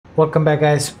Welcome back,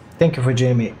 guys. Thank you for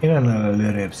joining me in another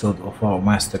little episode of our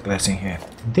masterclass in here.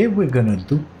 Today we're gonna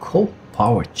do coal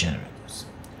power generators.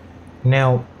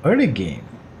 Now, early game,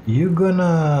 you're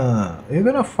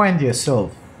gonna find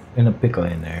yourself in a pickle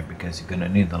in there because you're gonna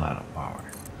need a lot of power.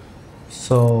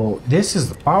 So this is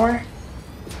the power.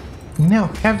 Now,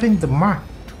 having the Mark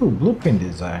II blueprint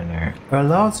designer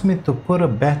allows me to put a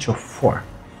batch of 4.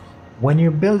 When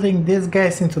you're building these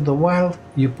guys into the wild,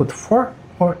 you put 4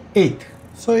 or 8.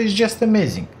 So it's just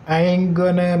amazing. I ain't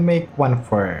gonna make one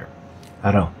for,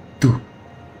 I don't know, 2.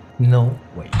 No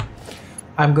way.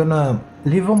 I'm gonna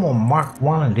leave them on Mark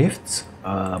 1 lifts.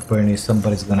 Apparently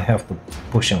somebody's gonna have to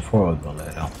push them forward a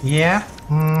little. Yeah,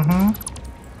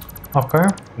 okay,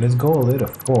 let's go a little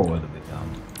forward with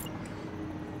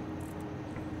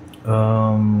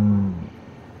them.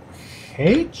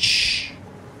 H?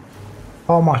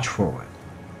 How much forward?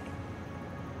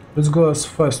 Let's go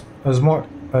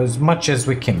as much as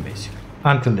we can, basically.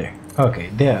 Until there. Okay,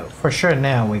 there. For sure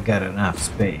now we got enough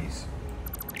space.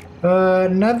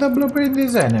 Another blueprint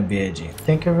designer, BAG.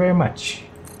 Thank you very much.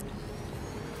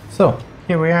 So,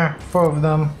 here we are, 4 of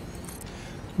them.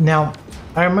 Now,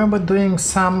 I remember doing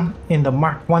some in the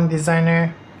Mark 1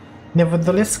 designer.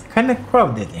 Nevertheless, kinda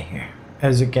crowded in here,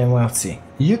 as you can well see.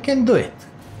 You can do it.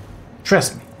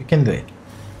 Trust me, you can do it.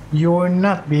 You will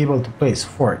not be able to place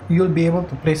 4. You'll be able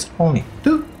to place only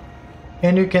 2.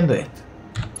 And you can do it.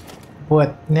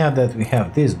 But now that we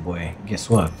have this boy, guess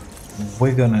what?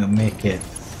 We're gonna make it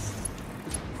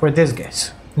for these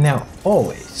guys. Now,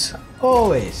 always,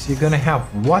 you're gonna have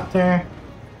water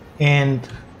and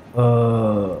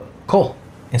coal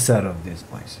inside of this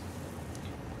place.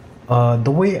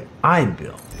 The way I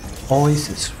build always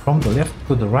is from the left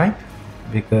to the right,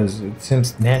 because it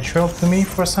seems natural to me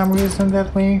for some reason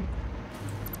that way.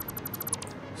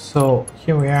 So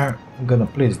here we are. I'm gonna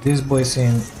place these boys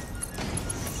in.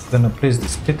 Gonna place the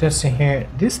splitters in here.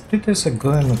 These splitters are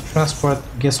going to transport,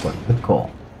 guess what, the coal.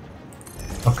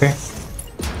 Okay.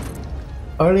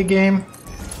 Early game,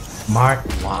 Mark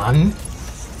 1.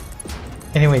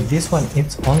 Anyway, this one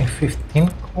it's only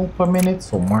 15 coal per minute,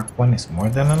 so Mark 1 is more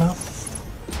than enough.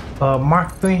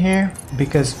 Mark 2 in here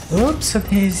because oops a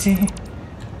daisy.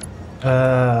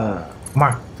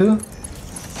 Mark 2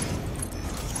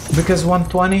 because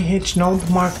 120 each node,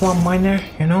 Mark 1 miner,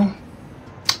 you know.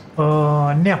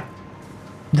 Now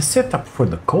the setup for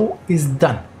the coal is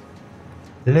done.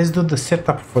 Let's do the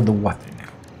setup for the water now.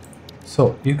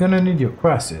 So you're gonna need your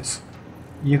crosses.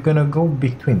 You're gonna go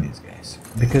between these guys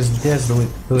because there's the way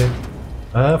to do it.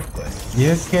 Of course,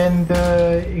 you can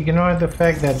ignore the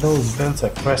fact that those belts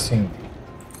are crossing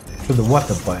through the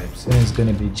water pipes and it's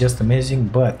gonna be just amazing,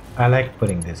 but I like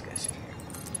putting these guys in here.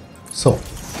 So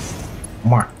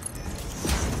Mark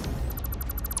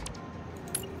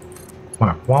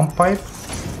 1 pipe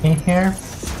in here.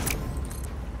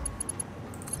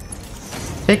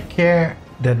 Take care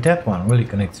that that one really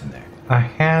connects in there. I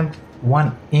had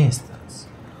one instance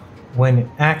when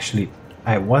actually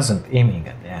I wasn't aiming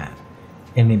at that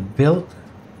and it built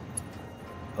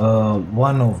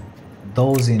one of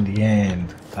those in the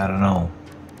end. I don't know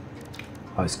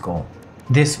how it's called,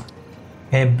 this one,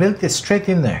 and it built it straight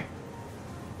in there,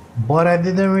 but I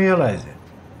didn't realize it.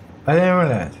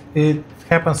 It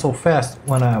happened so fast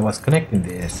when I was connecting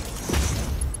this,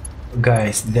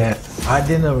 guys, that I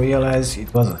didn't realize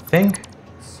it was a thing.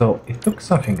 So it took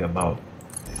something about,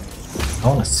 I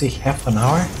want to say, half an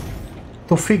hour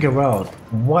to figure out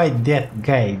why that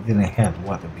guy didn't have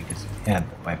water, because he had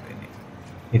the pipe in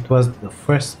it. It was the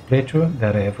first playthrough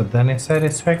that I ever done in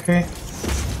Satisfactory,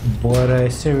 but I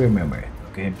still remember it,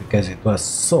 okay, because it was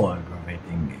so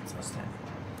aggravating. It's outstanding.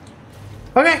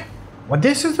 Okay, well,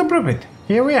 this is the blueprint.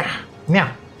 Here we are.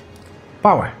 Now,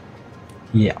 power.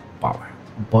 Yeah, power.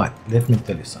 But let me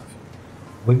tell you something.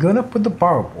 We're gonna put the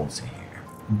power poles in here,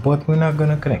 but we're not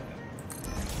gonna connect them.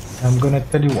 I'm gonna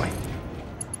tell you why.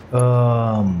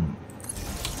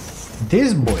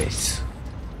 These boys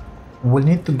will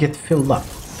need to get filled up.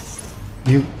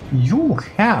 You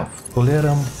have to let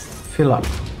them fill up.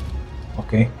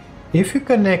 Okay? If you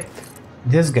connect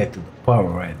this guy to the power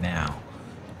right now,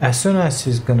 as soon as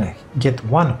he's gonna get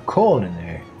one coal in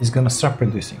there, he's gonna start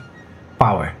producing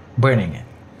power, burning it.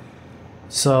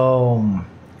 So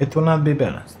it will not be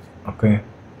balanced, okay,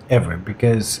 ever,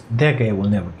 because that guy will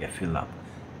never get filled up.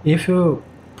 If you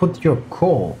put your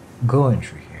coal going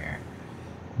through here,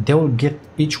 they will get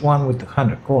each one with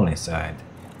 100 coal inside,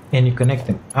 and you connect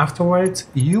them afterwards,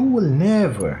 you will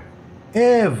never,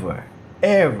 ever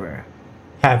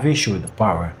have issue with the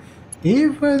power.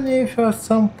 Even if at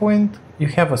some point you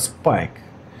have a spike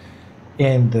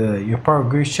and your power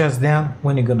grid shuts down,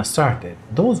 when you're gonna start it,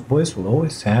 those boys will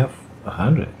always have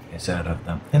 100 inside of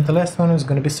them, and the last one is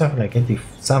gonna be something like 80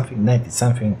 something, 90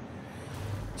 something.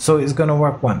 So it's gonna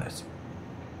work wonders.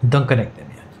 Don't connect them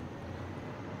yet.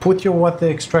 Put your water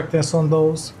extractors on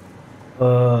those.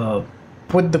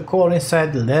 Put the coal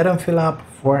inside, let them fill up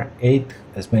for 8,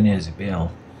 as many as you build.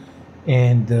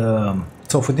 And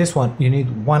so for this one, you need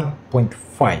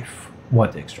 1.5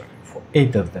 water extractor. For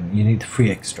 8 of them, you need 3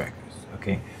 extractors.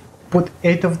 Okay, put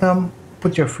 8 of them.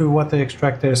 Put your 3 water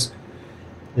extractors.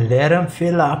 Let them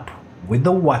fill up with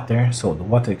the water. So the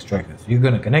water extractors, you're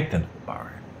gonna connect them to the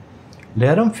power.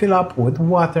 Let them fill up with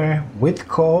water, with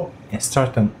coal, and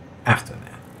start them after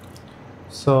that.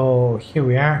 So here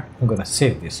we are. I'm gonna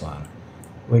save this one.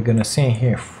 We're gonna say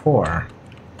here 4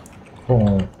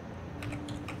 coal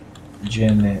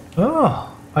gen.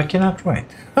 Oh, I cannot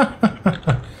write.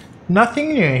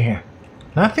 Nothing new here.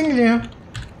 Nothing new.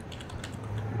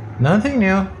 Nothing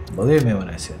new. Believe me when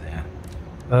I say that.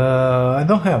 I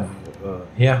don't have.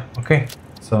 Yeah. Okay.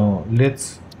 So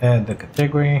let's add the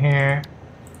category here.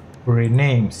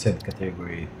 Rename said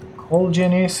category to coal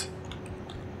gennies.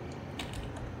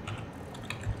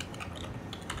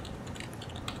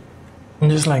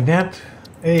 Just like that.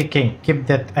 You can keep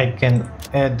that. I can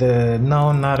add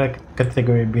no, not a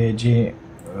category BIG.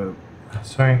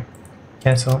 Sorry,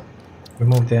 cancel.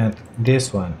 Remove that.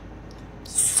 This one,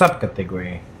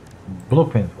 subcategory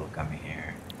blueprint will come in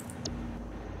here.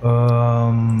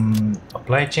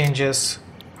 Apply changes.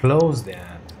 Close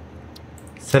that.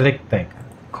 Select icon.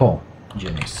 Cool,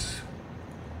 genius.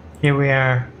 Here we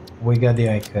are. We got the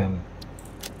icon.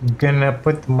 I'm gonna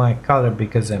put my color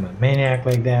because I'm a maniac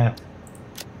like that.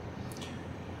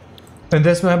 And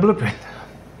that's my blueprint.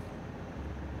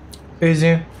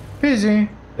 Easy peasy,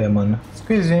 lemon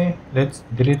squeezy. Let's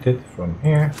delete it from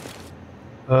here.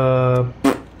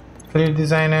 Clear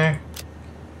designer.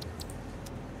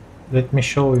 Let me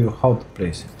show you how to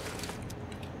place it.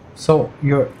 So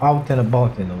you're out and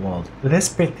about in the world. Let's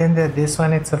pretend that this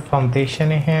one is a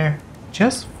foundation in here.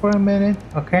 Just for a minute,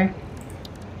 okay?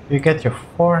 You get your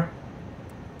 4.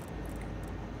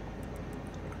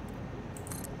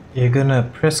 You're gonna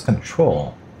press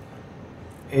Control.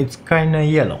 It's kinda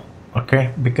yellow,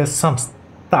 okay? Because some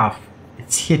stuff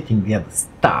it's hitting the other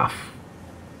stuff.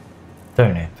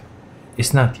 Turn it.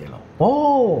 It's not yellow.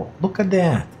 Oh, look at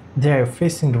that. They're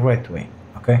facing the right way.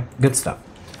 Okay, good stuff.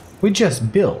 We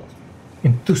just built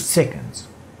in 2 seconds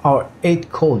our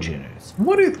 8 coal generators.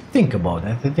 What do you think about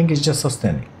that? I think it's just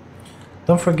outstanding.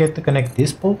 Don't forget to connect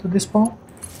this pole to this pole.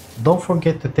 Don't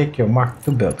forget to take your Mark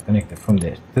II belt, connect it from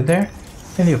there to there,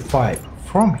 and your pipe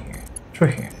from here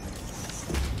through here.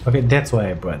 Okay, that's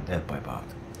why I brought that pipe out.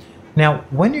 Now,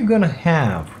 when you're gonna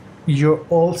have, you're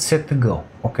all set to go.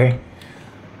 Okay,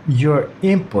 your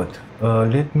input.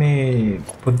 Let me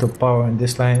put the power in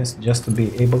these lines just to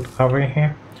be able to cover it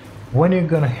here. When you're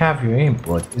gonna have your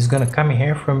input, it's gonna come in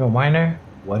here from your miner,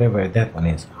 whatever that one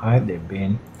is. Hide the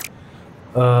bin.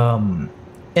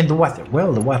 And the water.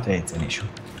 Well, the water is an issue.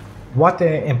 Water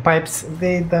and pipes,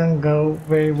 they don't go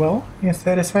very well in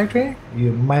Satisfactory.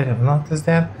 You might have noticed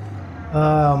that.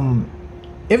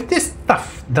 If this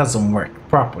stuff doesn't work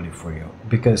properly for you,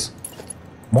 because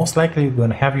most likely you're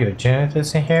gonna have your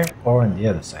generators in here or on the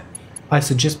other side, I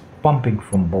suggest pumping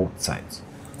from both sides.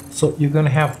 So you're gonna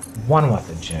have 1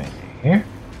 water generator here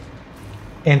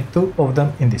and 2 of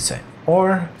them in this side,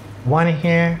 or 1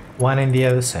 here, 1 in the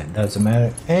other side, doesn't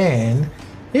matter. And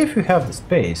if you have the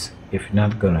space, if you're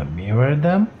not gonna mirror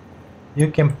them, you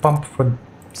can pump for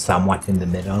somewhat in the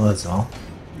middle as well.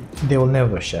 They will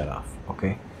never shut off.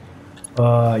 Okay,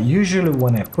 usually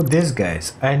when I put these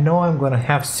guys, I know I'm gonna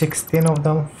have 16 of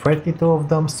them, 32 of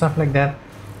them, stuff like that.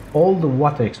 All the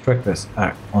water extractors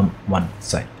are on one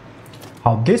side.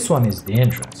 How this one is the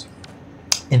entrance,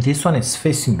 and this one is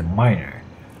facing the miner.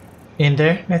 In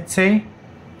there, let's say,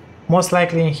 most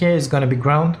likely in here is gonna be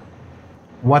ground.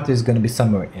 Water is gonna be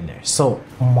somewhere in there. So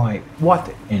my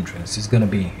water entrance is gonna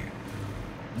be in here.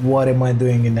 What am I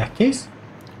doing in that case?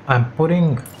 I'm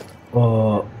putting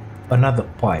another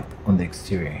pipe on the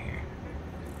exterior here.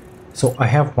 So I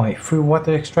have my 3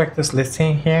 water extractors, let's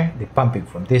say in here, they're pumping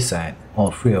from this side, all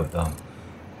 3 of them.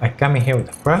 I come in here with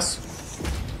a press.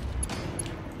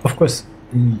 Of course,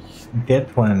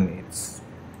 that one it's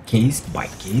case by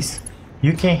case.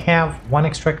 You can have 1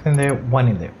 extractor in there, 1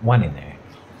 in there, 1 in there.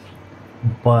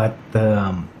 But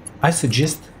I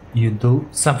suggest you do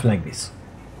something like this.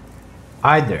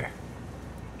 Either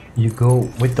you go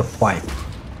with the pipe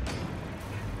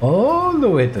all the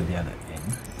way to the other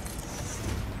end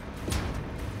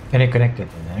and you connect it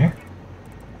in there.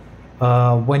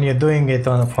 when you're doing it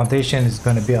on a foundation, it's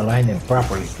going to be aligned and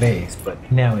properly placed, but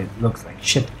now it looks like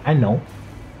shit. I know.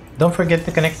 Don't forget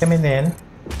to connect them in the end.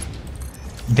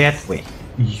 That way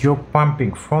you're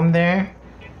pumping from there,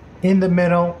 in the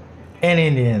middle, and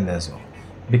in the end as well.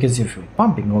 Because if you're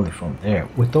pumping only from there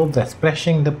with all that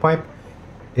splashing the pipe,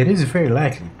 it is very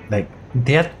likely like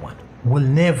that one will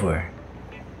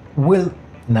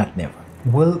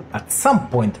at some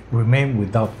point remain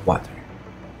without water.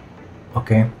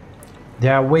 Okay,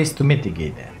 there are ways to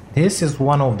mitigate that. This is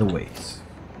one of the ways,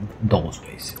 those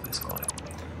ways, let's call it.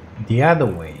 The other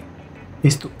way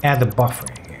is to add a buffer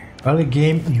here. Early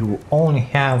game you only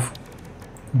have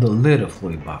the little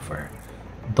fluid buffer.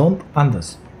 Don't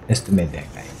underestimate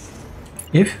that guy.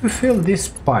 If you fill this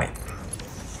pipe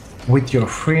with your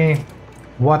free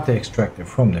water extractor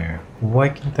from there, why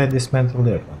can't I dismantle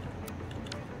that one?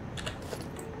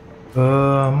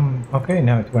 Okay,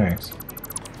 now it works.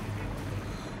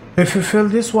 If you fill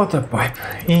this water pipe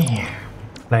in here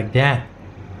like that,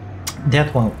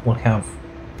 that one will have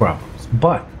problems.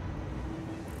 But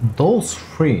those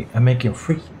three are making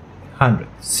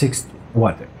 360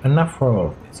 water, enough for all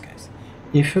of these guys.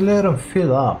 If you let them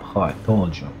fill up, how I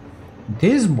told you,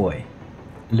 this boy,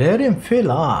 let him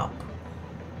fill up,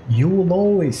 you will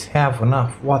always have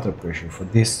enough water pressure for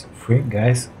these three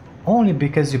guys, only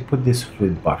because you put this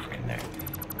fluid buffer in there,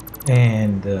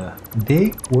 and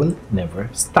they will never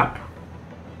stop.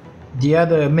 The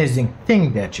other amazing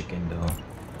thing that you can do,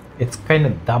 it's kind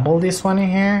of double this one in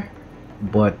here,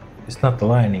 but it's not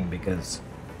aligning because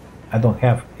I don't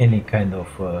have any kind of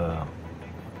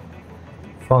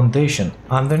foundation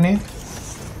underneath.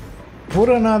 Put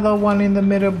another one in the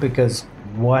middle because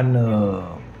one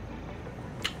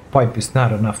pipe is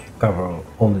not enough to cover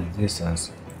all the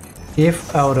distance.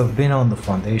 If I would have been on the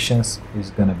foundations,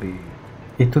 it would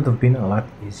have been a lot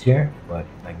easier, but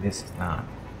like this is not.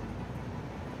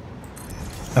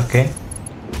 Okay,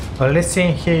 well, let's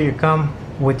say here you come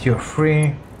with your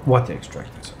free water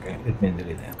extractors. Okay, let me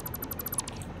delete that.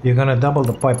 You're gonna double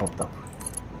the pipe up top.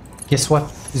 Guess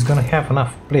what? It's gonna have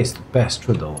enough place to pass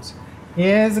through those.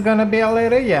 Yeah, it's gonna be a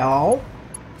little yellow.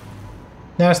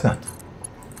 No, it's not.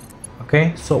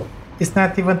 Okay, so it's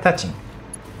not even touching.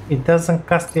 It doesn't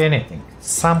cost you anything.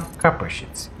 Some copper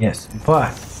sheets, yes,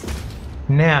 but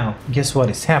now guess what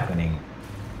is happening?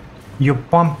 You're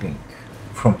pumping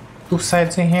from two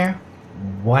sides in here, the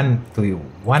one below,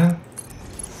 one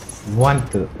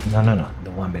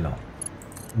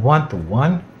to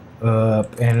one,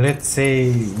 and let's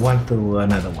say one to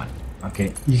another one.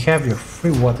 Okay, you have your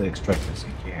free water extractors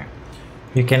in here.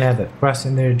 You can add a cross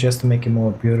in there just to make it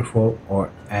more beautiful, or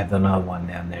add another one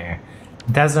down there.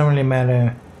 Doesn't really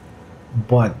matter,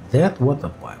 but that water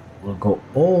pipe will go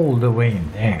all the way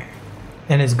in there,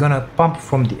 and it's gonna pump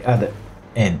from the other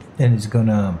end, and it's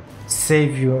gonna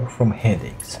save you from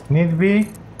headaches. Need be?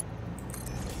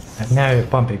 And now you're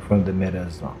pumping from the middle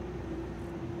as well.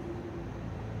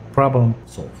 Problem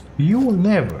solved. You will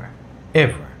never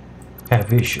ever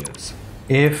have issues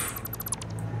if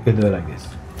you do it like this.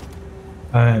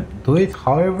 Do it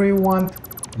however you want.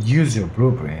 Use your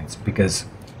blueprints because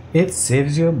it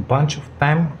saves you a bunch of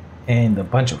time and a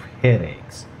bunch of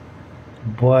headaches.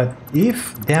 But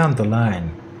if down the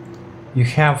line you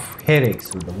have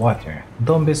headaches with the water,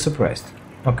 don't be surprised.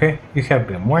 Okay, you have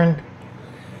been warned.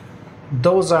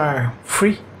 Those are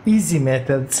free, easy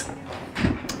methods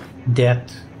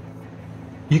that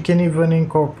you can even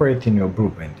incorporate in your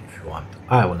blueprint if you want.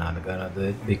 I will not gonna do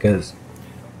it because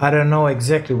I don't know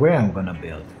exactly where I'm gonna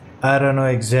build. I don't know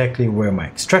exactly where my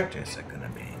extractors are gonna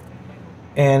be,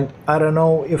 and I don't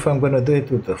know if I'm gonna do it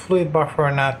with the fluid buffer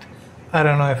or not. I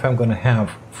don't know if I'm gonna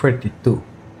have 32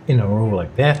 in a row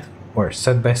like that, or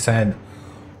side by side,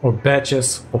 or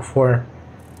batches of 4.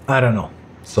 I don't know.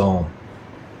 So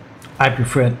I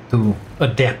prefer to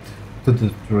adapt to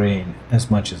the terrain as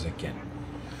much as I can.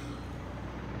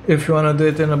 If you wanna do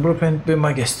it in a blueprint, be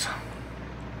my guest.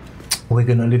 We're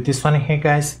gonna leave this one here,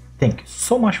 guys. Thank you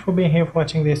so much for being here, for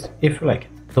watching this. If you like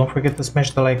it, don't forget to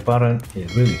smash the like button.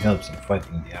 It really helps in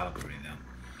fighting the algorithm.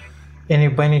 And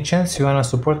if by any chance you wanna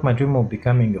support my dream of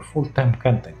becoming a full-time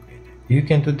content creator, you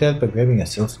can do that by grabbing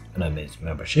yourself an amazing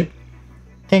membership.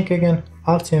 Thank you again.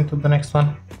 I'll see you into the next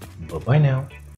one. Bye bye now.